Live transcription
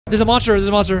There's a monster. There's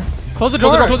a monster. Close the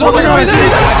door. Close the door. Oh my god. I see him.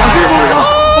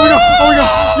 Oh my god.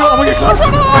 Yo, I'm gonna get clapped.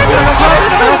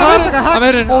 I'm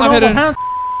hidden. I'm hidden. Hand.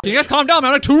 You guys calm down,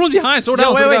 man. I'm like 2 rooms behind. Slow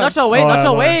down. Wait. Nutshell, wait.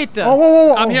 Oh,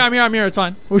 whoa. I'm here. It's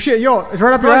fine. Oh shit, yo, it's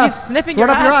right up your ass. He's sniffing It's your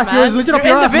right up your ass, ass. Yo, it's legit up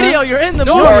your ass, man. You're in the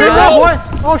Don't video. worry,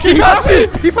 boy. Oh shit, he passed me.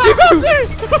 He passed you.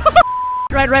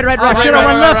 Right. Ah shit, I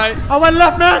went left. I went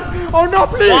left, man. Oh no,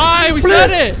 please. Why? We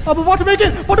said it. I'm about to make it.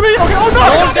 Okay, oh no.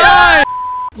 Don't die.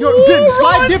 Yo,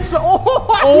 slide dips.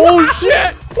 Oh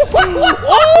shit. Oh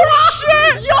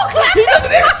shit. Yo, He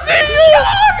doesn't even see you.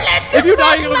 If you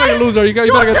die, you look like a loser. You gotta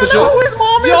get the shit. Who is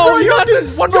mommy? Yo, you got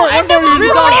this. One more. You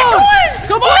die.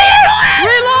 Come on.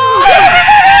 reload!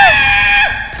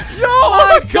 Yo, oh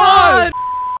my god.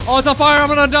 Oh, it's on fire. I'm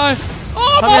gonna die.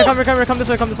 Oh, come here. Come this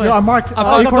way. Yo, I'm marked.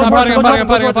 I'm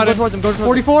fighting.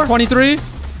 44? 23.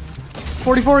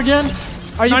 44 again.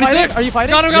 Are you 96.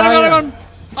 fighting? Got him.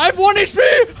 I have 1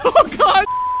 HP. Oh god.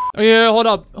 Oh yeah, hold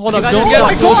up. Don't get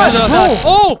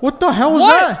Oh, what the hell was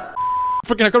that?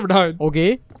 Freaking, I could have died.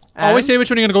 Okay. Always say which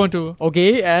one you're gonna go into.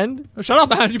 Okay, and? Shut up,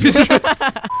 man. You piece of shit.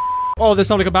 Oh, there's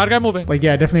something like a bad guy moving. Like,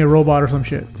 yeah, definitely a robot or some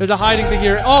shit. There's a hiding thing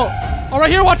here. Oh, right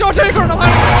here. Watch Acorn. I'm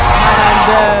hiding.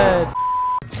 I'm dead.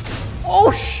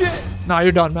 Oh shit. Nah,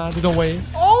 you're done, man. There's no way.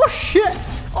 Oh shit.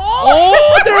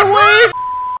 Oh, they're way.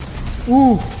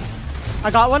 Ooh. I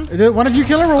got one. One of you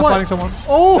kill him or I'm what? fighting someone.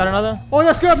 Oh. Got another. Oh,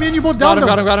 that's good. Me and you both downed him.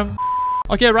 Got him.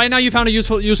 Okay, right now you found a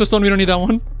useless stone. We don't need that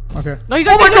one. Okay. No, he's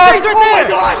right there. He's right there. Oh my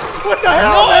god. What the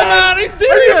hell, man? Are you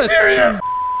serious?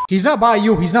 He's not by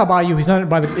you. He's not by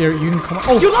the area. You can come on.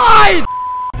 Oh. You lied.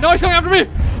 No, he's coming after me.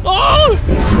 Oh,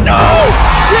 no.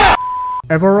 Shit.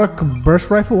 Everrock burst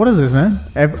rifle? What is this, man?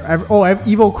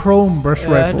 Evo Chrome burst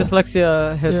rifle.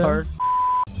 Dyslexia hits hard.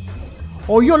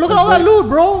 Oh, yo, look at all that loot,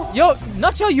 bro. Yo,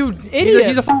 Nutshell, you idiot.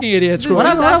 He's a fucking idiot. What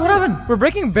happened? We're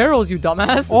breaking barrels, you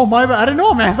dumbass. Oh, my bad. I didn't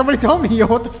know, man. Somebody told me. Yo,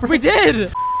 what the frick? We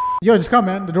did. Yo, just come,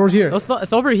 man. The door's here. No,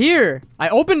 it's over here. I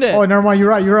opened it. Oh, never mind. You're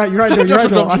right.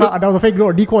 Though. I thought that was a fake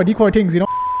door. Decoy things, you know?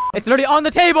 It's literally on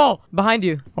the table. Behind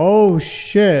you. Oh,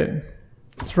 shit.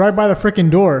 It's right by the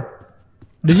freaking door.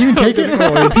 Did you even take it?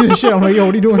 Oh, you piece of shit. I'm like, yo,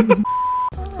 what are you doing?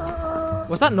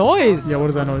 What's that noise? Yeah, what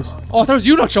is that noise? Oh, that was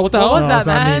you, Nutshell. What the hell? What's that,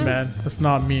 That's not me, man. That's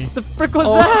not me. The frick was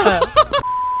that?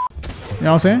 You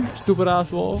know what I'm saying? Stupid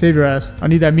asshole. Save your ass. I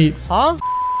need that meat. Huh?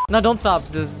 No, don't stop.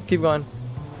 Just keep going.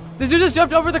 This dude just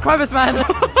jumped over the crevice, man.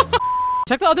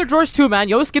 Check the other drawers too, man.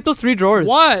 You always skip those 3 drawers.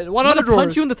 What? What other drawers?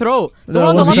 Punch you in the throat. The The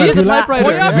one on one the left is the beside typewriter.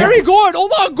 Oh yeah, very good. Oh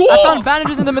my god. I found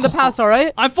bandages in them in the past,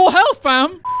 alright? I'm full health,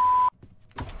 fam.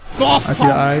 Oh, I see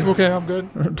the eye. Okay, I'm good.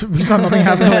 We saw nothing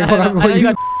happen. Like, what are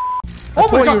you? Oh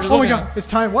my god! Oh my god! It's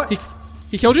time. What?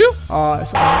 He killed you? Oh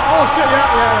shit!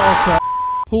 Yeah. Okay.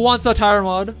 Who wants a tire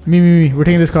mod? Me. We're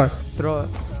taking this car. Throw it.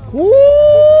 Ooh,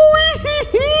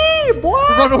 boy!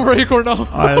 Run over Acorn now.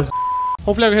 Alright.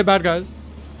 Hopefully I can hit bad guys.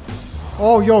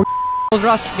 Oh yo.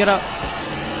 Rush, get up.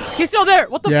 He's still there.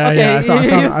 What the? Yeah, okay, yeah. I saw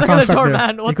him stuck door, there.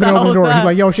 man. What He the couldn't hell open the was door. that? He's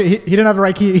like, yo, shit. He didn't have the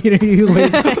right key. He was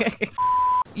late.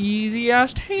 Easy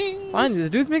ass things. Fine, this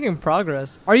dude's making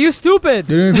progress. Are you stupid?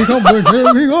 Here we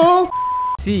go.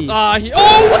 See. Oh, what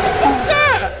the fuck is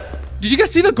that? Did you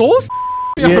guys see the ghost?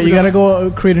 Yeah, you gotta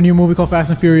go create a new movie called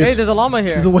Fast and Furious. Hey, there's a llama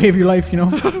here. It's a way of your life, you know.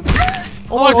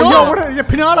 Oh my god. Yo, what are you?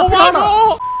 Pinata. Oh my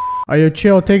god. Oh, yo,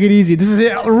 chill. Take it easy. This is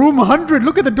it. Room 100.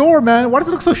 Look at the door, man. Why does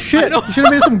it look so shit? You should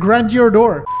have made some grandeur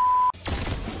door.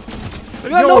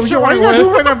 Yo, why you gotta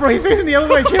do like that, bro? He's facing the other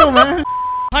way. Chill, man.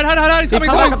 Hide. He's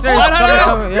coming upstairs.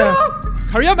 Hide. Yeah.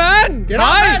 Hurry up, man. Get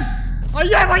out, man. I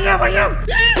am.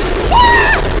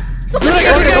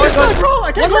 Bro,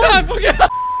 I can't go.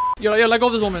 Yo, let go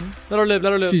of this woman. Let her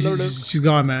live. She's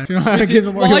gone, man. She don't have to give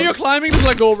no more. While you're climbing, just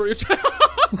let go over. You just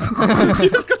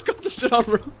got the shit out,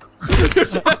 bro.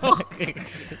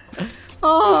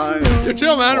 You're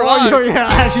chill, man.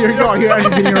 Actually, you're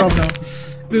actually beating her up now.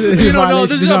 No,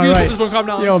 this is abusive. This one, calm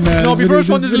down. Yo, man. No, before this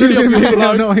one, this is literally abusive.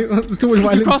 No, it's too much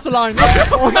violence. You crossed the line.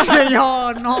 Oh shit,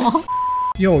 yo, no.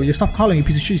 Yo, you stop calling, you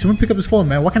piece of shit. Someone pick up this phone,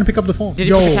 man. Why can't I pick up the phone? Did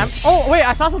he put the cam? Oh, wait,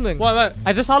 I saw something. What?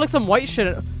 I just saw like some white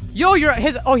shit. Yo, he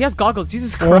has goggles.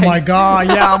 Jesus Christ. Oh my god,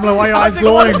 yeah, I'm like, why are your eyes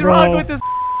glowing, bro?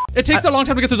 It takes that long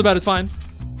time to get through the bed. It's fine.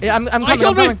 Yeah, I'm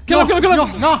coming. Kill him.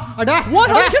 No, I died. What?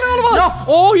 How are you killing all of us?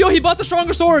 No. Oh, yo, he bought the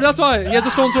stronger sword. That's why. He has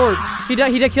a stone sword. He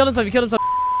killed himself.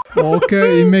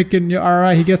 Okay, you're making.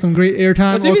 Alright, he gets some great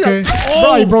airtime. Okay. Oh,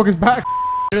 bro, he broke his back.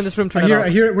 You're in this room. I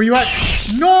hear it. Where you at?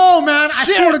 No, man. I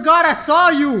swear to God, I saw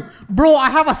you. Bro, I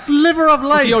have a sliver of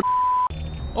life. Okay,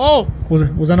 oh.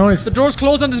 Was that noise? The door's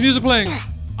closed and there's music playing.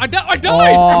 I died.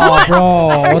 Oh,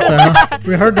 bro. What the hell?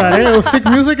 We heard that. It was sick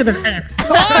music and then...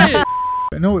 Why?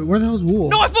 No, where the hell is Wool?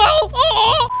 No, I fell.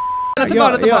 Oh. At the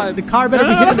bottom, at the bottom. The car better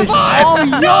be hitting this. Oh,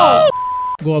 yo!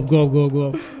 Go up, go up, go up, go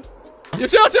up. Yo,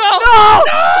 chill. No!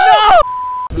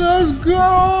 Let's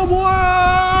go, boy!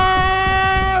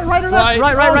 Right or left?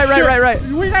 Right.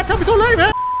 We got something so late,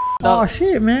 man. Oh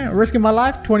shit, man! Risking my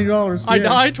life, $20. I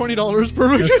died, $20.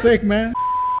 Perfect. That's sick, man.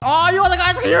 Oh, you other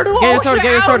guys are here too. Get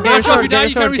your sword. If you die,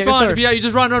 you can't respawn. If you die, you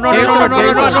just run. I'm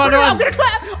gonna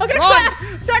clap.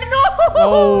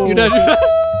 No. You dead.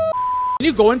 Can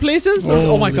you go in places?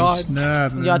 Oh my god.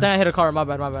 Snap, man. Yeah, I think I hit a car. My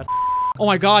bad. Oh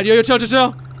my god. Yo,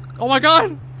 chill. Oh my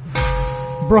god.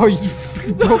 Bro, you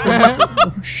freaking broke my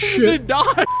oh They shit.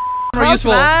 died. Crouch,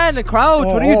 man. Crouch.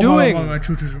 What are you doing?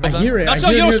 True. I hear it.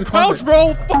 Yo, crouch,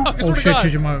 bro. Fuck. Oh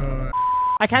shit, my.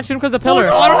 I can't shoot him because the pillar.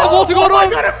 I don't have wall to go to.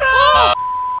 Wait, what?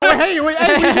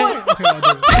 Okay, I'll do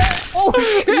it. Oh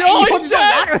shit! Yo, he's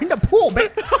dead. Water in the pool, man.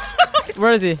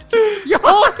 Where is he? Yo!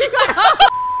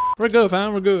 We're good,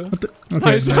 fam. We're good. Okay.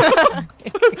 Nice. I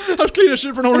was cleaning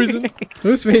shit for no reason.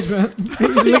 Whose face, man?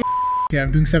 Okay,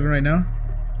 I'm doing 7 right now.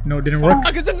 No, it didn't work.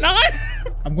 Fuck, it's a 9.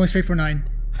 I'm going straight for 9.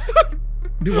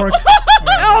 It worked.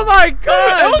 Oh my god!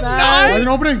 That was man. 9. Why is it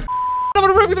opening? I'm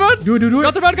gonna break the bed. Do it.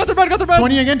 Got the bed.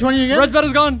 20 again. Red's bed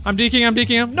is gone. I'm deking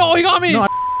him. No, he got me. No,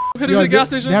 Hit him at the gas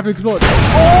station. They have to explode.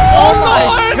 Oh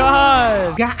my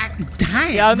god! God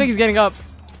damn. Yeah, I think he's getting up.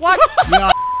 What?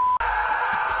 Yeah.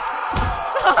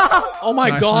 Oh my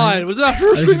Nice, god. man. Was that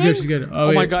her screaming? She's good.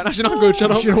 Oh my god. Actually, not good. Shut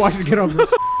You up. should have watched it get up, bro.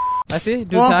 I see.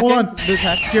 Do Hold on. attacking. Do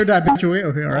attack. Scared that bitch away.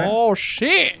 Okay, alright. Oh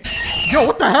shit. Yo,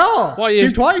 what the hell? Why,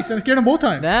 Came twice and scared him both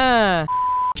times. Nah.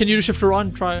 Can you do shift to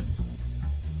run? Try.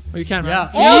 Oh, you can, man.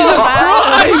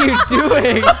 Yeah. Jesus Christ. What are you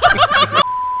doing?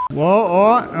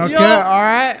 Whoa, okay, Yo.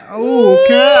 alright. Oh,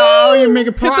 okay. Oh, you're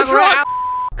making progress.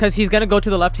 Because he's gonna go to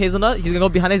the left, Hazelnut. He's gonna go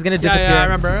behind. He's gonna disappear. Yeah, I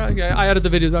remember. Okay, I added the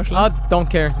videos actually. Don't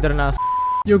care. Didn't ask.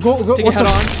 Yo, go. Take What your head the?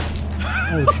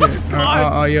 on. Oh shit.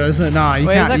 Oh, yeah, isn't nah. You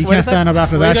Wait, can't. You wait a can't sec. stand up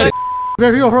after Wait that a shit. sec.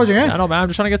 Where you approaching, I eh? know, man. I'm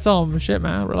just trying to get some shit,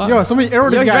 man. Relax. Yo, somebody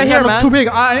arrowed this Yo, he's guy. right He here, look man. too big.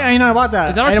 I ain't know about that.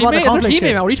 Is that our I ain't about the teammate? It's our conflict teammate,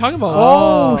 shit. man. What are you talking about?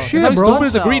 Oh, That's shit, how bro. stupid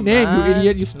is a green name, you man.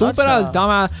 idiot. You stupid ass Nutshell.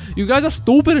 dumbass. You guys are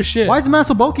stupid as shit. Why is the man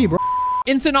so bulky, bro?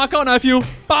 Instant knockout knife you.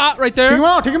 Bah, right there.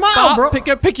 Take him out, Bah, bro.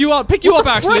 Pick you up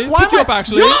actually. Why Pick you am up I-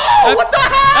 actually. Yo, what the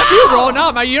hell? F you, bro.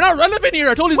 Nah, man. You're not relevant here.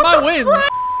 I told you it's my win.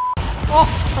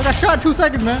 Oh, I got shot in 2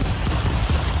 seconds, man.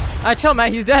 Chill,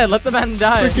 man. He's dead. Let the man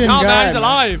die. Freaking Nah, man. guy, He's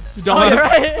alive. You Oh, you're dumbass.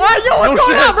 right. Yo, what's No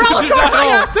going shit. on, bro? What's You going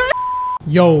died.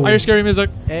 on? Yo. I hear scary music.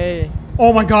 Hey.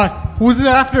 Oh my god. Who's it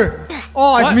after?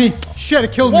 Oh, it's What? me. Shit,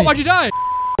 it killed What? me. Why'd you die?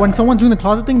 When someone's doing the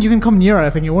closet thing, you can come near it. I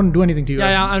think it wouldn't do anything to you.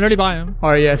 Yeah, I'm ready by him.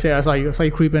 Alright, yeah, I saw you. I saw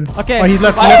you creeping. Okay. Oh, he's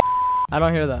left. Bye. I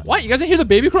don't hear that. What? You guys didn't hear the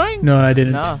baby crying? No, I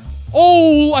didn't. No.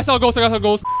 Oh, I saw a ghost. I saw a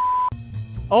ghost.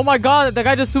 Oh my god, that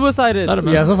guy just suicided. Let him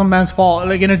in. Yeah, I saw some man's fall,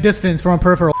 like in a distance from a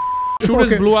peripheral. Shoot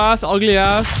his blue ass, ugly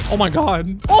ass. Oh my god.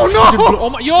 Oh no! Oh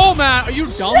my, yo, man, are you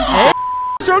dumb?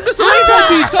 Stop doing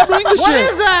Stop doing this What shit.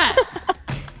 is that?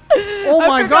 Oh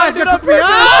my forgot god, it's to gonna do took me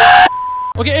that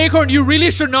out! Okay, Acorn, you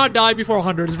really should not die before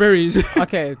 100. It's very easy.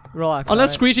 Okay, relax. Unless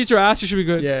alright. Screech eats your ass, you should be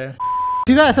good. Yeah.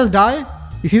 See that? It says die.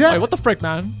 You see that? Wait, what the frick,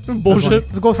 man? This one. Bullshit.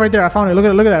 This ghost right there. I found it. Look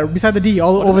at that. Beside the D,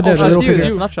 all over there. Oh, The little it's you. figure.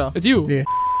 It's Nutshell. It's you. Yeah.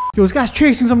 Yo, this guy's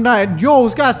chasing some guy. Yo,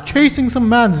 this guy's chasing some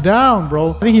man's down,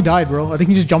 bro. I think he died, bro. I think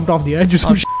he just jumped off the edge or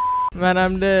some shit. Man,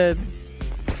 I'm dead.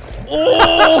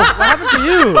 Oh! What happened to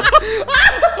you?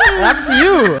 What happened to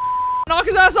you? Knock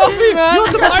his ass off me, man. Yo,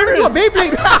 It's this a guy turned into a virus.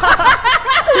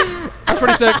 Beyblade. That's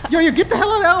pretty sick. Yo, get the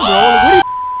hell out of town, bro. Like,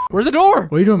 Where's the door?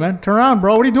 what are you doing, man? Turn around,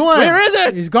 bro. What are you doing? Where is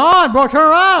it? He's gone, bro. Turn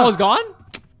around. Oh, it's gone?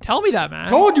 Tell me that, man.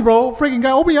 Told you, bro. Freaking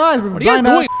guy, open your eyes. What are you guys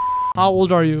doing? How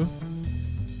old are you?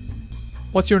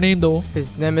 What's your name, though?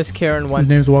 His name is Karen His One.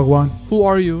 name's Wagwan. Who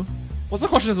are you? What's the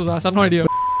question this was asked? I have no idea.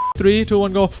 3, 2,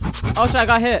 1, go. Oh shit, I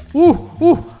got hit. Ooh.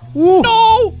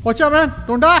 No! Watch out, man.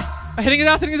 Don't die. Hitting his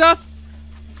ass, hitting his ass.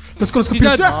 Let's go. He's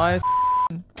dead. Nice.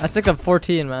 That's like a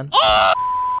 14, man.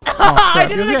 I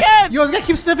did it again. Yo, this guy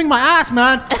keeps sniffing my ass,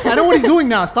 man. I know what he's doing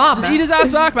now. Stop, Just man. eat his ass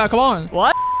back, man. Come on.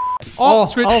 What? Oh, Oh,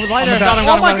 Screech. oh, lighter. Got him, Oh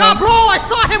got him, my got god, him. bro! I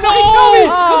saw him when he Oh, killed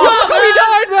me! he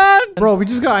died, man. Bro, we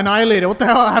just got annihilated. What the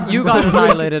hell happened? You got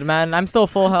annihilated, man. I'm still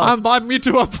full health. I'm me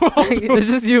too. It's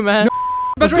just you, man.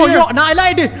 Let's Let's go, yo!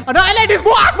 Annihilated! Annihilate this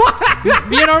boss!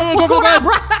 Me and Arnold What's go going on, bed.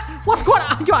 bro? What's going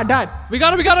on? Yo, I died. We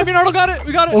got it. Me and Arnold got it.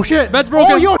 We got it. Oh shit! Bed's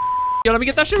broken. Oh, yo! Yo, let me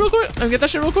get that shit real quick. Let me get that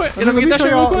shit real quick. Let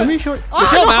me show you. Yo,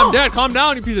 chill, man. I'm dead. Calm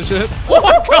down, you piece of shit. Oh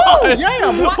my god.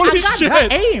 Yeah, bro. Holy I got shit.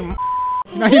 that aim.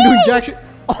 Now you're doing jack shit.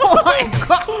 Oh my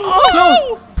god!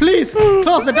 Close, please,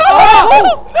 close the door.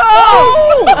 Oh!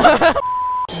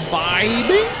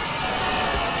 Vibing.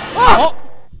 Oh.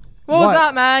 What was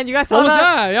that, man? You guys saw What was that?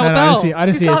 that? Yeah, No, what no, the I hell? didn't see it. I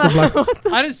didn't see it. It's a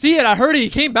black. I didn't see it. I heard it. He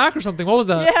came back or something. What was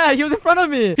that? Yeah, he was in front of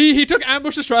me. He took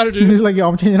ambush strategy. He's like, yo,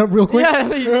 I'm changing up real quick.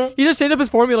 Yeah, he just changed up his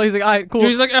formula. He's like, alright, cool.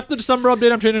 He's like, after the December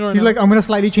update, I'm changing right He's now. like, I'm gonna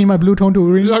slightly change my blue tone to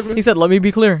green. Exactly. He said, let me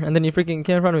be clear. And then he freaking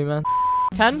came in front of me, man.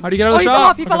 10? How do you get out of the he shot? fell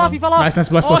off, he fell off, he fell off. Nice,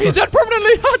 bless, Oh, bless, he's bless. dead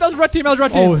permanently. That was red team. That was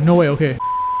red team. Oh, no way, okay.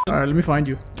 Alright, let me find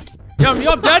you. Yo,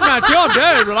 I'm dead, man. Yo, I'm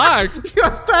dead. Relax. You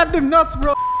stabbed him nuts,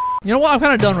 bro. You know what? I'm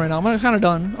kind of done right now. I'm kind of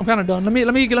done. Let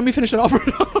me finish it off.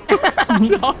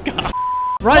 Oh, God.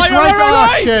 Right.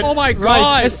 Oh, shit. Oh, my God.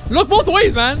 Right. Look both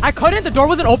ways, man. I couldn't. The door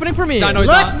wasn't opening for me. I know he's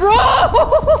Left, not. bro.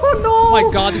 No. Oh,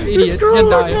 my God. This idiot. He's gonna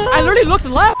die. I literally looked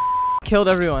left. Killed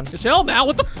everyone. Chill, man.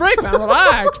 What the frick, man?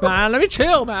 Relax, man. Let me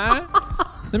chill, man.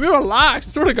 Let me relax. I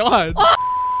swear to God.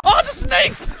 Oh, the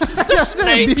snakes. The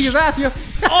snakes. Beating his ass, yo.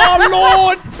 Oh,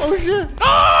 Lord. Oh, shit.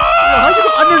 How'd you go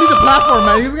underneath the platform,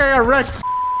 man? This guy got wrecked.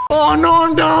 Oh, no,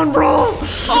 I'm down, bro.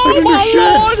 Oh, my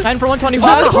Lord. 10 for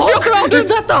 125. Is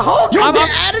that the Hulk? Yo, they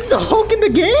added the Hulk in the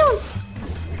game?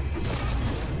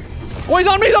 Oh, he's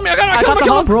on me. I got the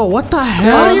Hulk. Bro, what the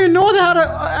hell? How do you know they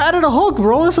added a Hulk,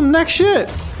 bro? That's some next shit.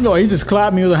 No, he just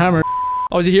clapped me with a hammer.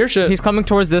 Oh, is he here? Shit. He's coming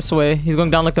towards this way. He's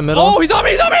going down like the middle. Oh, he's on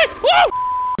me. Woo!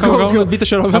 Let's go. Beat the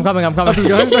shit out of him. I'm coming.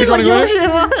 He's running away.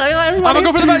 I'm gonna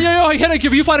go for the back. Yo, hit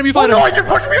it. You fight him. Oh, no, you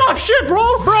pushed me off. Shit, bro.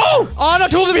 Oh, no,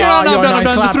 two of them here. I'm done.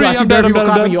 There's three. I'm dead.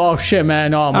 Oh, shit,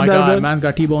 man. Oh, my God. Man's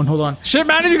got T-bone. Hold on. Shit,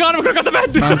 man, if you got him, I got the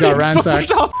bed. Man's got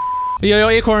ransacked. Yo,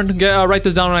 Acorn, write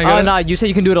this down when I get it. Nah, you said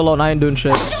you can do it alone. I ain't doing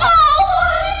shit.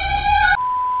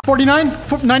 49?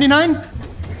 99?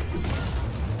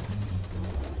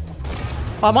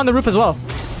 I'm on the roof as well.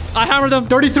 I hammered them.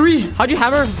 33? How'd you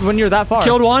hammer when you're that far?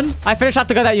 Killed one. I finished off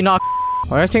the guy that you knocked.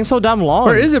 Why are you taking so damn long?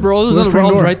 Where is it, bro? There's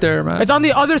another room right there, man. It's on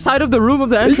the other side of the room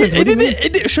of the entrance.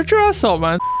 Shut your ass up,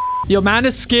 man. Yo, man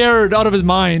is scared out of his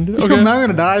mind. Okay. Yo, man, I'm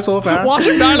gonna die so fast. Watch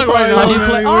him die like right now. How do you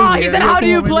play? Oh, he said, how do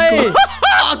you play?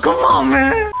 Oh, come on,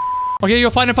 man. Okay, yo,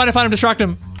 find him, distract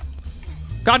him.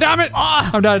 God damn it.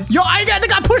 I'm dead. Yo, I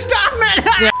got pushed off, man.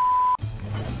 Yeah.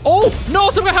 Oh,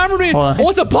 no, some guy hammered me. Oh,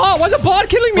 it's a bot. Why's a bot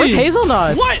killing me? Where's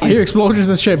Hazelnut? What? I hear explosions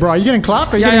and shit, bro. Are you getting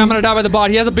clapped? Yeah, I'm gonna die by the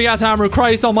bot. He has a big ass hammer.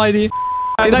 Christ almighty.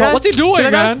 What's he doing,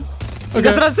 man? Okay.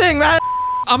 That's what I'm saying, man.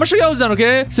 I'm gonna show you how it's done,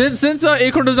 okay? Since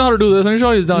Acorn doesn't know how to do this, let me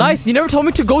show you it's done. Nice. You never told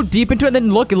me to go deep into it and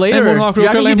then look later. And moonwalk real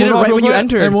quick. You did it right when you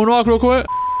entered. And moonwalk real quick.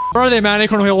 Where are they, man?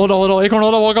 Acorn, hold up. Acorn,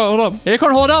 hold up.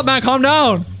 Acorn, hold up, man. Calm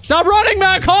down. Stop running,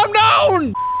 man. Calm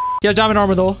down. He has diamond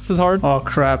armor, though. This is hard. Oh,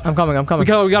 crap. I'm coming. We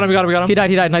got him. He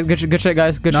died. Nice. Good shit,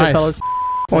 guys. Good shit, fellas.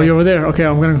 Oh, you're over there. Okay,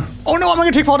 I'm gonna... Oh, no, I'm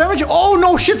gonna take fall damage. Oh,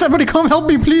 no, shit. Somebody come help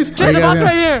me, please. Shit, the boss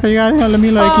right here. Hey, guys, let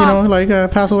me,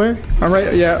 pass away. All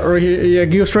right, yeah, right here. Yeah,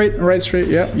 go straight. Right, straight.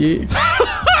 Yeah.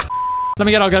 Let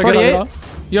me get out. Get out.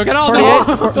 Yo, get out.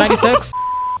 48, 96.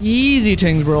 Easy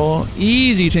things, bro.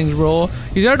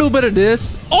 He's gotta do a bit of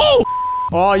this. Oh!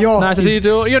 Oh, yo. Nice to see you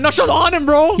too. Yo, no shot on him,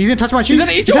 bro. He's gonna touch my cheeks. He's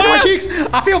gonna eat your ass. He's touching my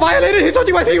cheeks. I feel violated. He's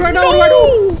touching my cheeks right now. What do I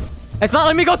do? It's not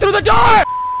letting me go through the door.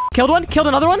 Killed one. Killed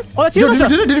another one. Oh, that's you. Did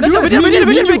it?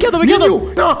 We killed him. We killed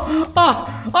him. No.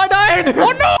 I died.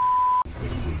 Oh, no.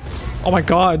 Oh, my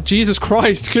God. Jesus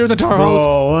Christ. Clear the entire house.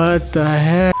 Oh, what the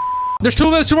heck? There's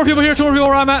two more people here. 2 more people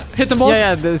where I'm at. Hit them both.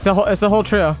 Yeah. It's the whole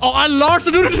trio. Oh, I launched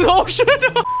the dude into the ocean.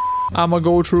 I'm gonna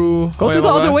go through. Go through the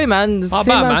other way, man. Not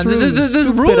bad, man. This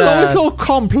room is always so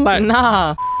complex.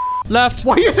 Nah. Left.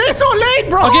 Why you say so late,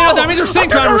 bro? Okay, no, that means we're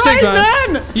synced, man. We're synced,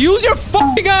 man. Use your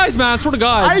fucking eyes, man. Swear to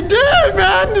God. I did,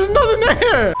 man. There's nothing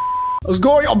there. Let's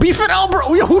go. Yo, beef it out,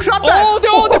 bro. Yo, who shot that?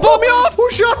 Oh, they blew me off. Who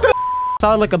shot that?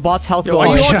 Sounded like a bot's health go.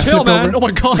 Are you on chill, man? Oh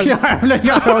my God. Yeah,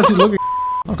 I was just looking.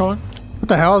 I'm coming. What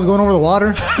the hell is going over the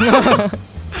water?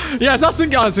 Yeah, it's not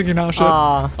sinking. Oh, it's sinking now. Shit.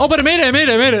 Oh, but it made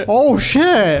it. Oh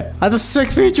shit. That's a sick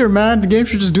feature, man. The game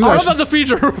should just do that. I love that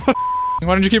feature.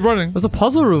 Why didn't you keep running? There's a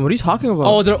puzzle room. What are you talking about?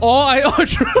 Oh, is there? Oh,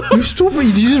 you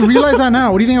stupid. Did you just realize that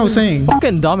now? What do you think I was saying?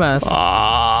 Fucking dumbass.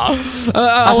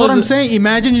 That's what I'm saying.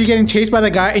 Imagine you're getting chased by the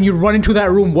guy and you run into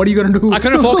that room. What are you gonna do? I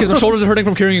couldn't focus. My shoulders are hurting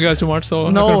from carrying you guys too much, so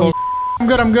no. I'm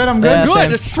good. Yeah, good.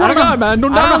 Just swear to God, man.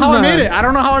 Don't die. I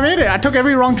don't know how I made it. I took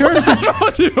every wrong turn.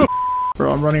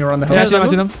 Bro, I'm running around the house. Yeah, I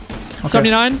see them. Okay.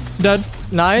 79, dead.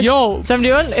 Nice. Yo.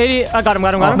 71, 80. I got him.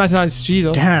 Nice.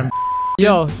 Jesus. Damn.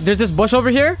 Yo, there's this bush over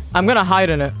here. I'm gonna hide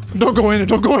in it. Don't go in it.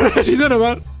 She's in it,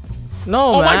 man.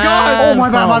 No, oh man. My God. Oh, my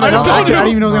bad. I didn't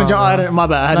even know I was gonna jump. My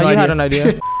bad. I had no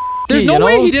idea. There's no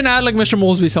way he didn't add like Mr.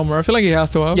 Mosby somewhere. I feel like he has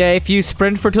to have. Yeah, if you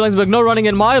sprint for 2 lanes, like no running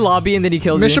in my lobby, and then he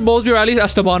kills you. Mr. Mosby or at least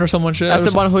Esteban or someone shit.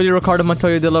 Esteban, Julio, Ricardo,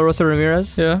 Montoya, De La Rosa,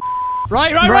 Ramirez. Yeah.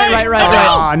 Right. Nah,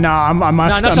 I'm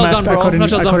Nutshell's done, bro. I couldn't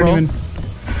even.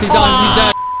 He's done. He's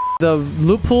dead. The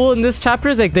loophole in this chapter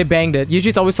is like they banged it. Usually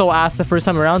it's always so ass the first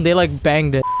time around. They like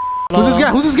banged it. Who's this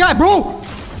guy? Who's this guy, bro?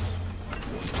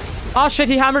 Oh shit,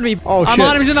 he hammered me. Oh shit. I'm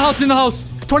on him. He's in the house. He's in the house.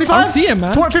 25? I don't see him,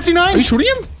 man. 59? Are you shooting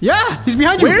him? Yeah, he's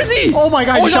behind you. Where is he? Oh my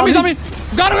god, Oh, he shot he's me. on me.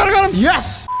 Got him.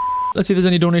 Yes. Let's see if there's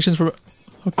any donations for...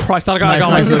 Oh, Christ. I got Nice,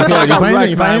 one. nice, that's good. I got wrecked,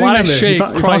 You man. find Why did I anything shake? in there?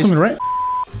 You found Christ. something, right?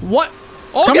 What?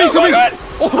 Oh, Come get in, him, come in. God.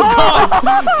 Oh,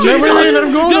 God. Jesus. Let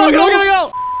him go, let him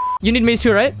go. You need mace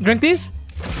too, right? Drink these.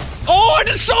 Oh, I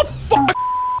just saw... Fuck.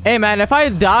 Hey man, if I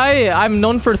die, I'm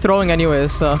known for throwing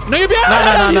anyways, so. No, you're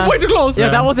behind. No. He's way too close. Yeah,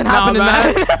 that wasn't happening,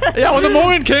 man. Yeah, when the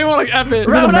moment came, I'm like, F it.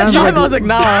 Right when I saw him, I was like,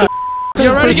 nah. Get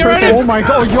ready, get ready. Oh my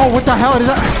god, yo, what the hell is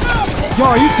that? Yo,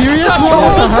 are you serious, bro?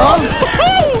 What the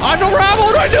hell? I don't have ammo.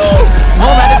 What do I do? No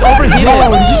man, it's overheated.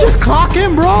 Bro, did you just clock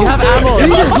him, bro? You have ammo. Did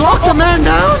you just lock the man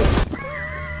down?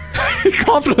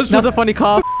 Confidence. That's a funny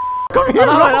cough. Come here,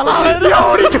 bro. Allow it. Yo,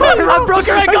 what are you doing, bro? I broke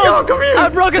your ankles. Yo, come here. I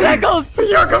broke his ankles.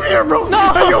 Yo, come here, bro.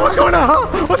 No. Hey, yo, what's going on,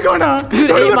 huh? What's going on? Dude,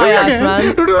 Don't do ate that to my me ass, again.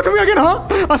 man. Don't do that to me again,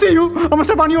 huh? I'll see you. I'm gonna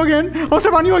step on you again. I'll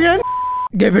step on you again.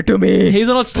 Give it to me.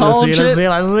 Hazelnut's tall and shit.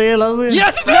 Let's see.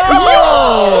 Yes, it's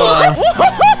No.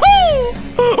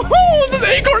 Who's this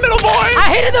acorn little boy? I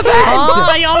hated the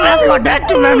bed. Yo, man's got dead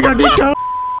too, man's got dead too.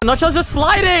 Nutshell's just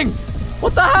sliding.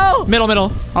 What the hell? Middle.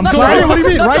 I'm That's sorry, right. what do you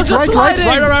mean? That's Right. just sliding.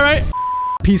 Right.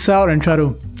 Peace out and try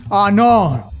to... Oh,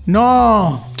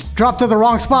 no. Drop to the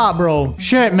wrong spot, bro.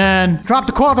 Shit, man. Drop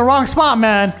the core at the wrong spot,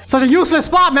 man. Such a useless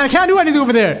spot, man. I can't do anything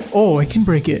over there. Oh, I can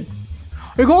break it.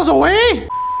 It goes away?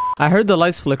 I heard the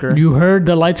lights flicker. You heard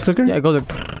the lights flicker? Yeah, it goes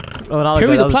like... Oh, not like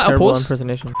Carry that. the That was a terrible platypus.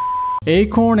 impersonation.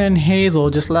 Acorn and Hazel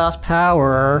just lost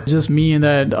power. Just me and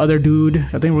that other dude.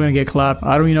 I think we're gonna get clapped.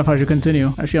 I don't even know if I should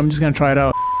continue. Actually, I'm just gonna try it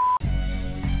out.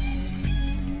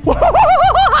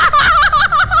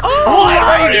 Oh my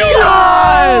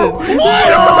god! Oh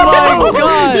my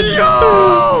god!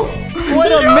 Yo!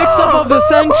 What a mix-up of the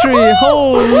century!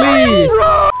 Holy!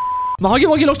 Mahagi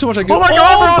Wagi looks too much like Oh my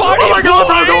god, bro! Party Oh my god,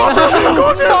 bro! boy!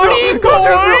 Go to Party it, bro! Go to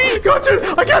boy! it, bro! Go to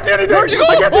it! I can't see anything! Where'd you go?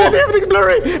 I can't see anything! Everything's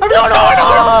blurry! Everything's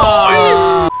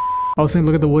I was saying,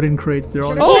 look at the wooden crates. They're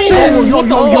all... Oh shit! Yo, What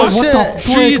the what shit? the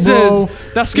frick, Jesus! bro?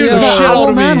 That scared Yo. the shit out Oh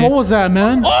of man, me. what was that,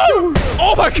 man?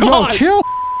 Oh my Yo, god! chill.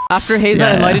 After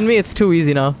Hazelnut Yeah. enlightened me, it's too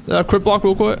easy now. Crit block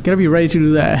real quick. Gotta be ready to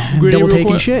do that Gritty double real taking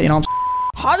quick. shit, you know.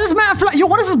 How's this man fly? Yo,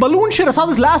 what is this balloon shit? I saw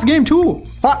this last game too.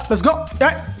 Fuck, let's go.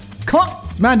 Come on.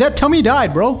 Man, that tummy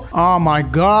died, bro. Oh my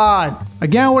god.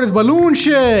 Again, what is balloon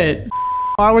shit?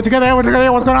 Alright, we're together. What's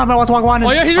going on, man? What's going on?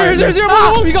 Oh yeah, he's here.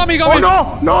 You got me.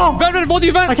 Oh no. Vent, both of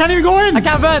you vent. I can't even go in. I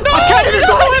can't vent. I can't even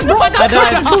go in, bro. I I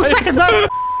died. 2 seconds, man.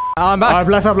 I'm back. Alright,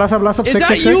 bless up. Is Six, that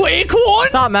six, you, six. Acorn?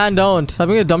 Stop, man. Don't. I'm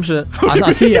gonna dumb shit.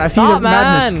 I see the Stop,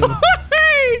 madness. man.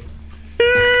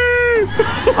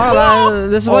 Alright,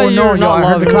 man. This is why Oh no, you're yo, not I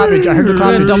heard the loved. clappage.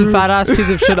 You're a dumb fat ass piece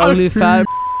of shit, ugly fat.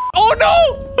 Oh no!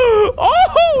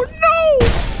 Oh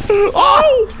no!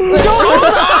 Oh!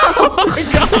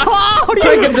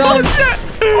 Break him down.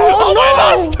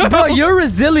 Oh no! Bro, you're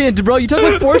resilient, bro. You took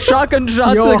like 4 shotgun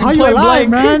shots Yo, like how you point alive,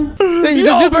 blank. man? Hey, you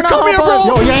Yo, just did come here, bro.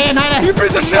 Yo, yeah. You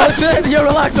piece of Oh shit! shit, yo,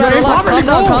 relax, man, Yo, relax. properly,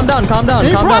 Calm bro. down, calm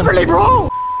down. Properly, bro.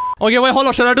 Okay, wait, hold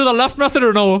on. Should I do the left method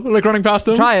or no? Like running past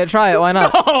him? Try it, why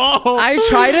not? Oh. I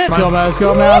tried it. Let's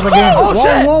go, man. How's the game? Oh,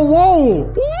 shit.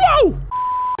 Whoa. Whoa!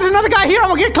 There's another guy here. I'm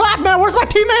gonna get clapped, man. Where's my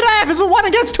teammate at? This is 1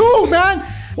 against 2, man.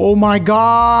 Oh my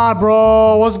god,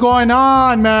 bro. What's going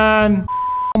on, man?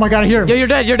 Oh my god, I hear him. Yo, you're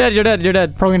dead.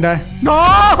 Probably gonna die.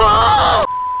 No!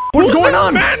 What's going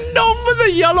on? Man down with the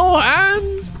yellow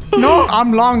hands. No,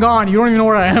 I'm long gone. You don't even know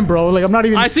where I am, bro. Like, I'm not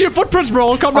even... I see your footprints,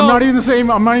 bro. Come I'm on. not even the same.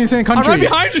 I'm not even the same country. right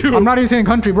behind you. I'm not even the same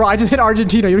country, bro. I just hit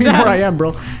Argentina. You don't even know where I am,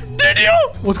 bro. Did you?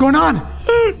 What's going on?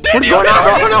 Did What's you going hit on,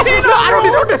 bro? No, Argentina? I don't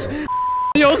deserve this.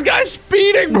 Yo, this guy's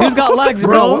speeding, bro. He's got legs,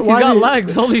 Bro, bro. He's why got is he-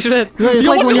 legs. Holy shit. It's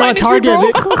Yo, like what's when your you're on lightning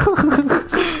Target.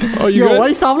 speed, Oh, you Yo, good? why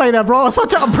you stop like that, bro?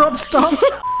 Such an abrupt stop.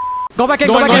 Go back in,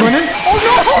 Go go in, back go in. in.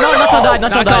 No, Nacho died,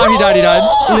 Nacho He died.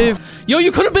 died. Leave. Yo,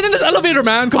 you could have been in this elevator,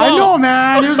 man. Come I on. know,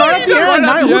 man. He was right at the Right end.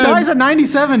 at the Who end. dies at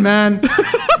 97, man?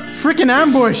 Freaking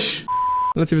ambush.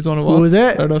 Let's see if it's one of us. Who is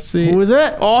it? Let us see. Who is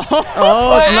it? Oh,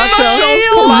 it's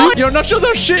Nacho. Come on. Your Nachos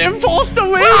are shit impulsed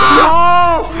away.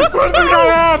 No! Where's this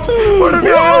guy at? Where's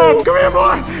this guy at? Come here,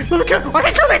 boy. Let me kill. I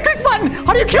can kill that click button.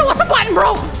 How do you kill? What's the button,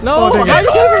 bro? No, Oh, how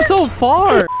you came from so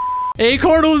far?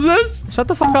 Acorn, who's this? Shut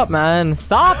the fuck up, man.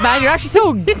 Stop, man. You're actually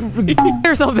so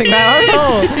or something, man. I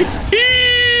don't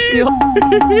know.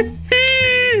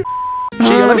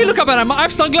 Gee, let me look up at him. I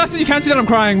have sunglasses. You can't see that I'm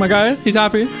crying, my guy. He's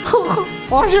happy.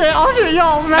 Oh shit,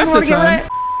 yo, man. F this, man.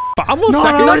 Vamos, No,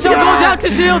 second. no, No, just go down to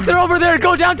shields. They're over there.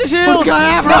 Go down to shields. What's going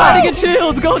on, They're bro? hiding in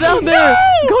shields. Go down there.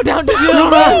 Go down to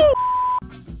shields, man.